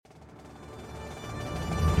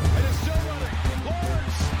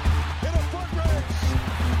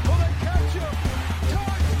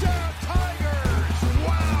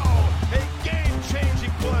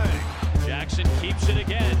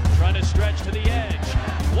the edge.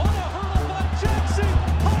 What a hurdle by Jackson.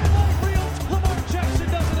 Highlight reel. Lamar Jackson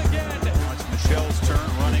does it again. It's Michelle's turn,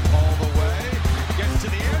 running all the way. Gets to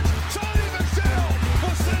the edge. Sonny Michel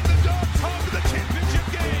will send the Dogs home to the championship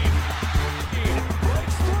game.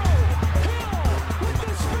 Breaks through. Hill with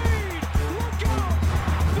the speed. Look out.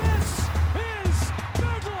 This is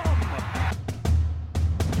Bedlam.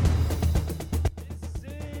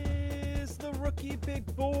 This is the Rookie Big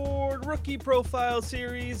Board Rookie Profile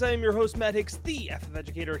Series. I am your host, Matt Hicks, the FF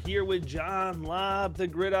Educator, here with John Lobb, the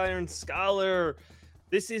Gridiron Scholar.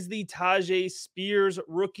 This is the Tyjae Spears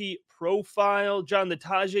Rookie Profile. John, the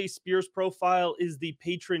Tyjae Spears Profile is the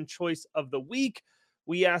patron choice of the week.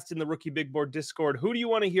 We asked in the Rookie Big Board Discord, who do you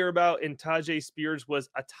want to hear about? And Tyjae Spears was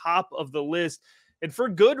atop of the list. And for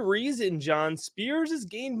good reason, John. Spears has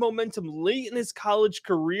gained momentum late in his college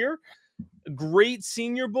career. Great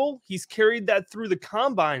Senior Bowl. He's carried that through the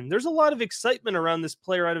combine. There's a lot of excitement around this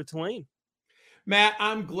player out of Tulane. Matt,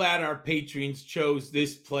 I'm glad our patrons chose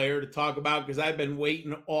this player to talk about because I've been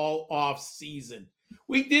waiting all off season.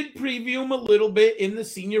 We did preview him a little bit in the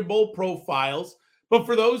Senior Bowl profiles, but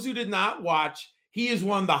for those who did not watch, he is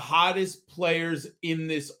one of the hottest players in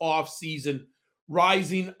this off season,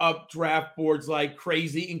 rising up draft boards like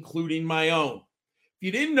crazy, including my own. If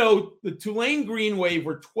you didn't know, the Tulane Green Wave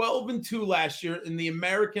were 12-2 last year in the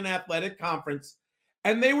American Athletic Conference,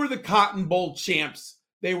 and they were the Cotton Bowl champs.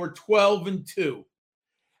 They were 12-2.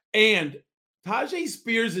 And Tyjae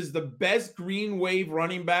Spears is the best Green Wave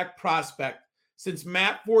running back prospect since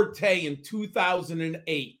Matt Forte in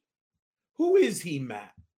 2008. Who is he,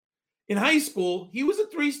 Matt? In high school, he was a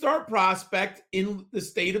 3-star prospect in the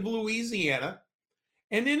state of Louisiana.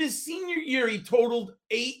 And in his senior year, he totaled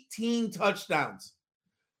 18 touchdowns.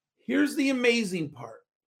 Here's the amazing part.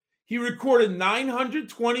 He recorded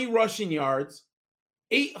 920 rushing yards,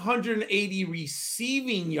 880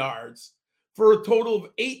 receiving yards for a total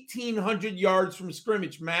of 1,800 yards from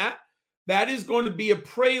scrimmage. Matt, that is going to be a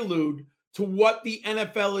prelude to what the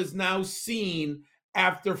NFL is now seeing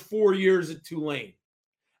after 4 years at Tulane.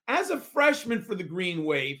 As a freshman for the Green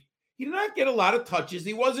Wave, he did not get a lot of touches.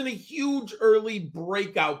 He wasn't a huge early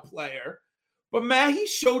breakout player, but Matt, he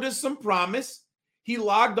showed us some promise. He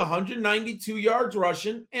logged 192 yards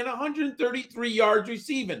rushing and 133 yards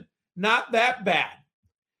receiving. Not that bad.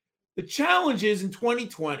 The challenge is in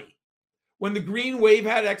 2020, when the Green Wave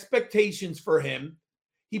had expectations for him,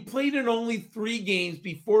 he played in only 3 games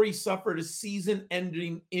before he suffered a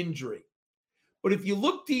season-ending injury. But if you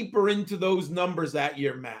look deeper into those numbers that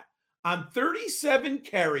year, Matt, on 37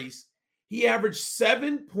 carries, he averaged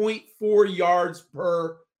 7.4 yards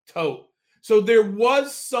per tote. So there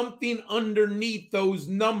was something underneath those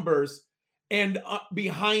numbers and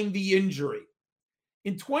behind the injury.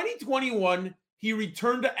 In 2021, he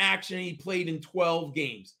returned to action and he played in 12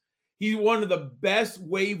 games. He's one of the best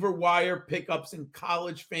waiver wire pickups in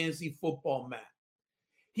college fantasy football, Matt.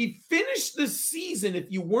 He finished the season,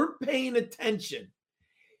 if you weren't paying attention,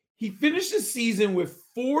 he finished the season with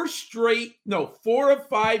 4 of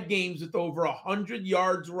 5 games with over 100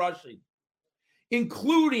 yards rushing,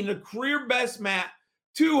 including a career best, Matt,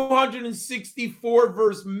 264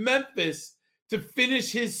 versus Memphis to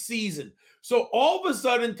finish his season. So all of a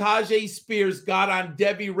sudden, Tyjae Spears got on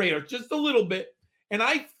Debbie radar just a little bit, and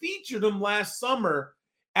I featured him last summer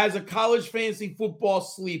as a college fantasy football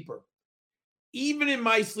sleeper. Even in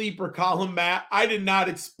my sleeper column, Matt, I did not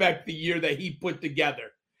expect the year that he put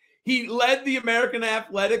together. He led the American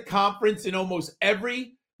Athletic Conference in almost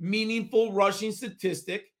every meaningful rushing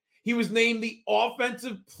statistic. He was named the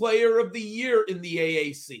Offensive Player of the Year in the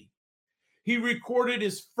AAC. He recorded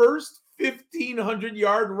his first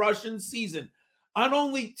 1,500-yard rushing season on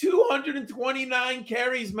only 229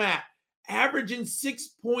 carries, Matt, averaging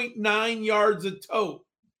 6.9 yards a tote.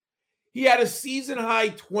 He had a season-high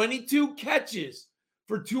 22 catches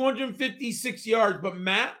for 256 yards, but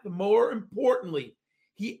Matt, more importantly,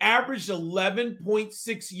 he averaged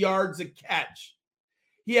 11.6 yards a catch.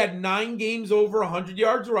 He had 9 games over 100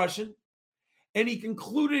 yards rushing, and he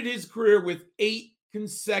concluded his career with 8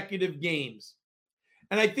 consecutive games.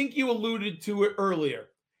 And I think you alluded to it earlier.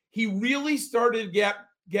 He really started to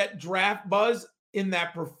get draft buzz in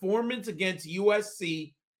that performance against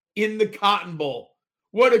USC in the Cotton Bowl.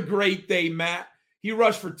 What a great day, Matt. He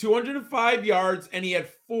rushed for 205 yards, and he had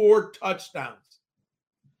 4 touchdowns.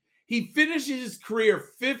 He finishes his career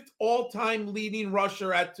 5th all-time leading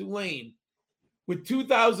rusher at Tulane with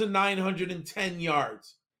 2,910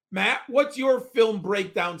 yards. Matt, what's your film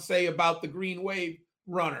breakdown say about the Green Wave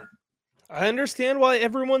runner? I understand why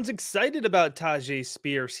everyone's excited about Tajay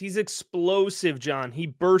Spears. He's explosive, John. He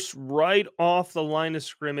bursts right off the line of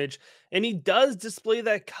scrimmage, and he does display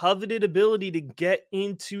that coveted ability to get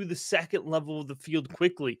into the second level of the field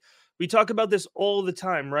quickly. We talk about this all the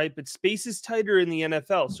time, right? But space is tighter in the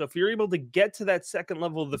NFL. So if you're able to get to that second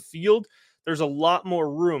level of the field, there's a lot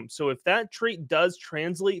more room. So if that trait does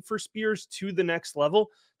translate for Spears to the next level,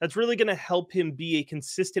 that's really going to help him be a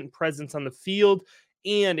consistent presence on the field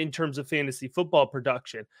and in terms of fantasy football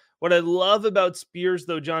production. What I love about Spears,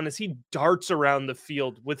 though, John, is he darts around the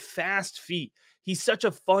field with fast feet. He's such a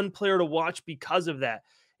fun player to watch because of that.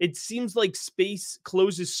 It seems like space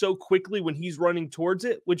closes so quickly when he's running towards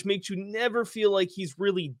it, which makes you never feel like he's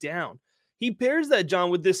really down. He pairs that, John,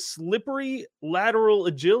 with this slippery lateral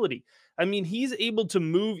agility. I mean, he's able to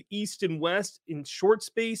move east and west in short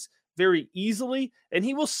space very easily, and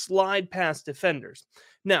he will slide past defenders.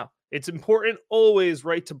 Now, it's important always,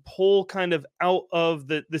 right, to pull kind of out of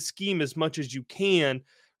the scheme as much as you can,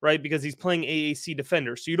 right, because he's playing AAC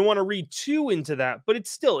defender. So you don't want to read too into that, but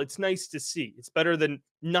it's nice to see. It's better than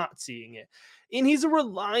not seeing it. And he's a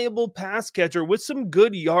reliable pass catcher with some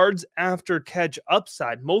good yards after catch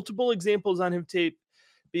upside. Multiple examples on him tape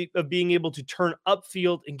of being able to turn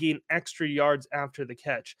upfield and gain extra yards after the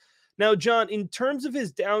catch. Now, John, in terms of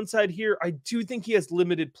his downside here, I do think he has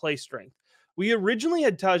limited play strength. We originally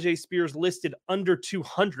had Tajay Spears listed under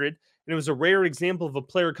 200, and it was a rare example of a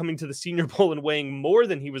player coming to the Senior Bowl and weighing more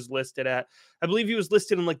than he was listed at. I believe he was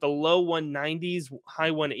listed in like the low 190s,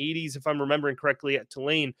 high 180s, if I'm remembering correctly, at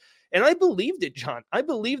Tulane. And I believed it, John. I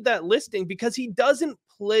believed that listing because he doesn't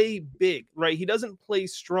play big, right? He doesn't play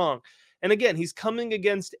strong. And again, he's coming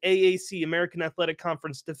against AAC, American Athletic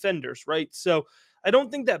Conference defenders, right? So I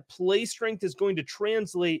don't think that play strength is going to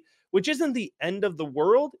translate, which isn't the end of the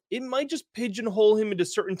world. It might just pigeonhole him into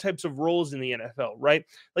certain types of roles in the NFL, right?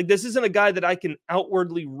 Like this isn't a guy that I can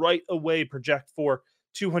outwardly right away project for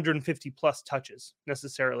 250 plus touches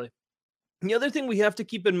necessarily. And the other thing we have to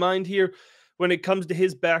keep in mind here when it comes to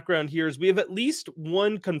his background here is we have at least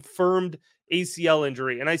one confirmed ACL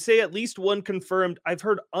injury. And I say at least one confirmed. I've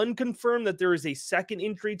heard unconfirmed that there is a second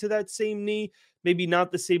injury to that same knee, maybe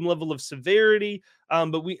not the same level of severity,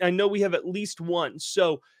 but I know we have at least one.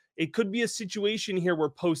 So it could be a situation here where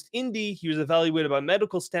post-Indy, he was evaluated by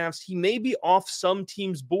medical staffs. He may be off some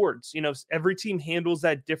teams' boards. You know, every team handles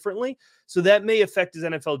that differently. So that may affect his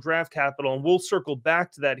NFL draft capital. And we'll circle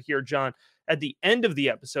back to that here, John, at the end of the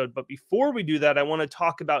episode. But before we do that, I want to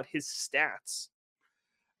talk about his stats.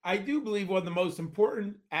 I do believe one of the most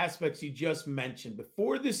important aspects you just mentioned,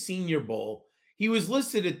 before the Senior Bowl, he was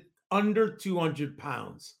listed at under 200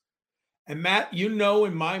 pounds. And Matt, you know,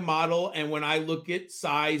 in my model, and when I look at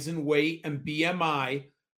size and weight and BMI,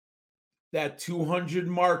 that 200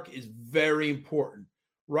 mark is very important.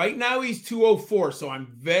 Right now, he's 204, so I'm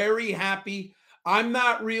very happy. I'm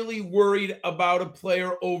not really worried about a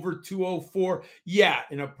player over 204. Yeah,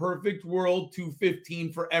 in a perfect world,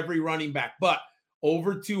 215 for every running back, but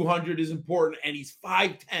over 200 is important, and he's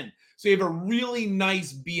 5'10", so you have a really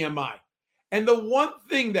nice BMI. And the one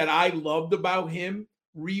thing that I loved about him,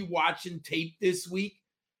 rewatching tape this week,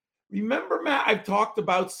 remember, Matt, I've talked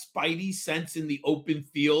about Spidey sense in the open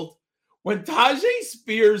field. When Tajay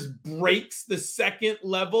Spears breaks the second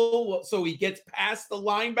level, so he gets past the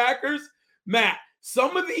linebackers, Matt,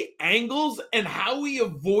 some of the angles and how he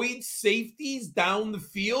avoids safeties down the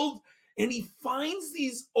field, and he finds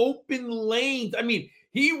these open lanes. I mean,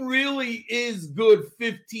 he really is good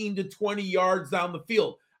 15 to 20 yards down the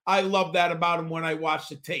field. I love that about him when I watch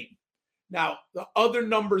the tape. Now, the other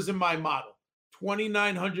numbers in my model,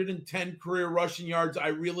 2,910 career rushing yards. I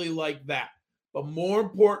really like that. But more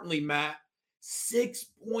importantly, Matt,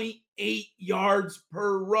 6.8 yards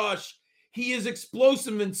per rush. He is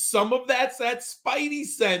explosive, and some of that's that Spidey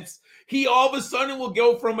sense. He all of a sudden will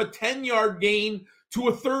go from a 10-yard gain to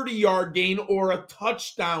a 30-yard gain or a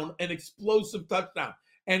touchdown, an explosive touchdown.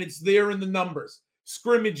 And it's there in the numbers.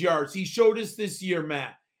 Scrimmage yards. He showed us this year,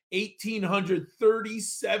 Matt.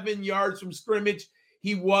 1,837 yards from scrimmage.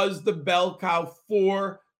 He was the bell cow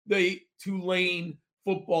for the Tulane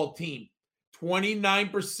football team.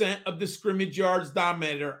 29% of the scrimmage yards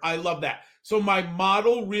dominator. I love that. So my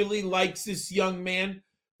model really likes this young man.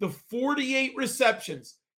 The 48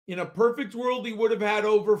 receptions. In a perfect world, he would have had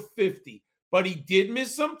over 50. But he did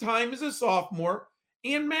miss some time as a sophomore.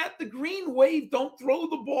 And Matt, the Green Wave, don't throw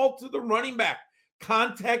the ball to the running back.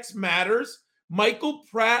 Context matters. Michael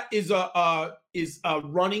Pratt is a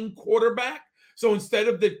running quarterback. So instead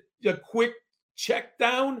of the quick check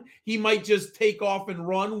down, he might just take off and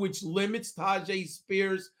run, which limits Tajay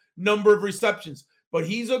Spears' number of receptions. but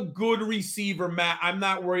he's a good receiver, Matt. I'm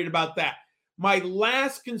not worried about that. My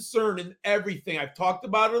last concern in everything, I've talked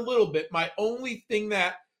about it a little bit, my only thing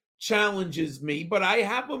that challenges me, but I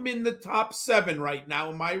have him in the top 7 right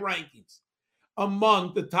now in my rankings.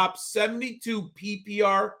 Among the top 72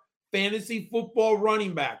 PPR fantasy football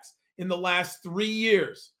running backs in the last 3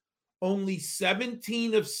 years, only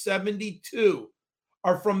 17 of 72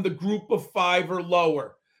 are from the group of 5 or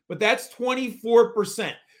lower. But that's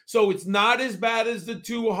 24%. So it's not as bad as the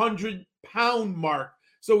 200-pound mark.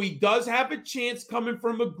 So he does have a chance coming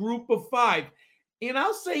from a group of 5. And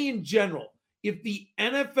I'll say in general, if the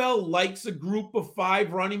NFL likes a group of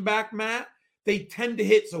 5 running back, Matt, they tend to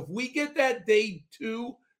hit. So if we get that day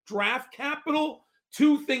 2 draft capital,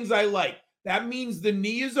 2 things I like. That means the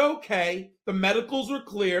knee is okay, the medicals are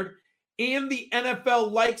cleared, and the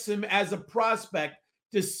NFL likes him as a prospect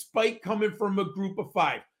despite coming from a group of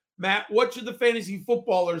 5. Matt, what should the fantasy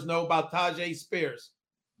footballers know about Tyjae Spears?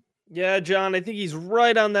 Yeah, John, I think he's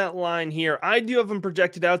right on that line here. I do have him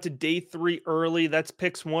projected out to day 3 early. That's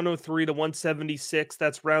picks 103 to 176.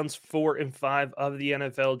 That's rounds 4 and 5 of the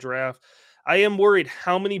NFL draft. I am worried,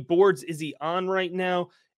 how many boards is he on right now?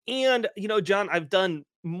 And, John, I've done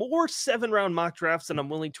more 7-round mock drafts than I'm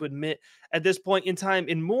willing to admit at this point in time.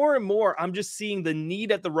 And more, I'm just seeing the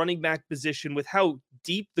need at the running back position with how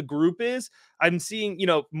deep the group is. I'm seeing,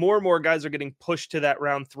 more and more guys are getting pushed to that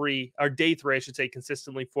round 3 or day 3, I should say,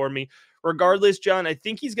 consistently for me. Regardless, John, I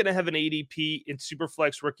think he's going to have an ADP in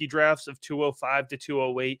Superflex rookie drafts of 205 to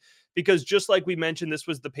 208 because just like we mentioned, this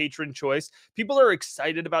was the patron choice. People are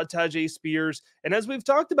excited about Tyjae Spears. And as we've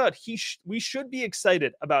talked about, we should be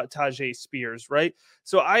excited about Tyjae Spears, right?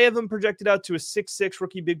 So I have him projected out to a 6.6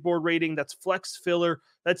 rookie big board rating. That's flex filler.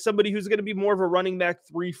 That's somebody who's going to be more of a running back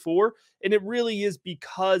 3-4. And it really is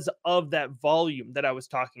because of that volume that I was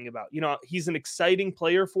talking about. He's an exciting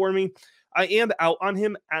player for me. I am out on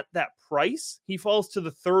him at that price. He falls to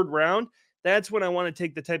the 3rd round. That's when I want to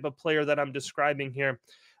take the type of player that I'm describing here.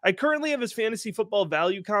 I currently have his fantasy football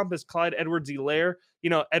value comp as Clyde Edwards-Helaire.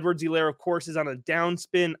 Edwards-Helaire, of course, is on a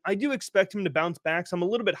downspin. I do expect him to bounce back. So I'm a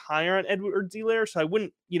little bit higher on Edwards-Helaire. So I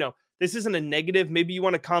wouldn't, this isn't a negative. Maybe you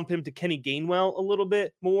want to comp him to Kenny Gainwell a little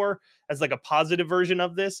bit more as like a positive version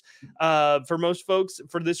of this for most folks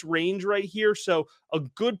for this range right here. So a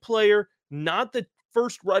good player, not the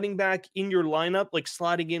first running back in your lineup, like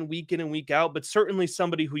slotting in and week out, but certainly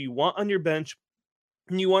somebody who you want on your bench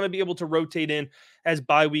and you want to be able to rotate in as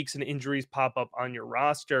bye weeks and injuries pop up on your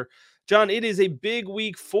roster. John, it is a big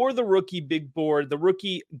week for the rookie big board. The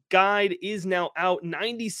rookie guide is now out,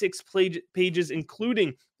 96 pages,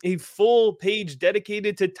 including a full page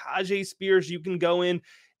dedicated to Tyjae Spears. You can go in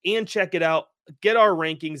and check it out, get our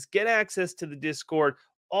rankings, get access to the Discord,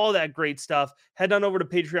 all that great stuff. Head on over to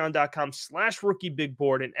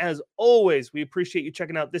patreon.com/rookiebigboard. And as always, we appreciate you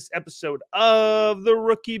checking out this episode of the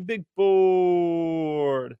Rookie Big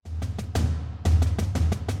Board.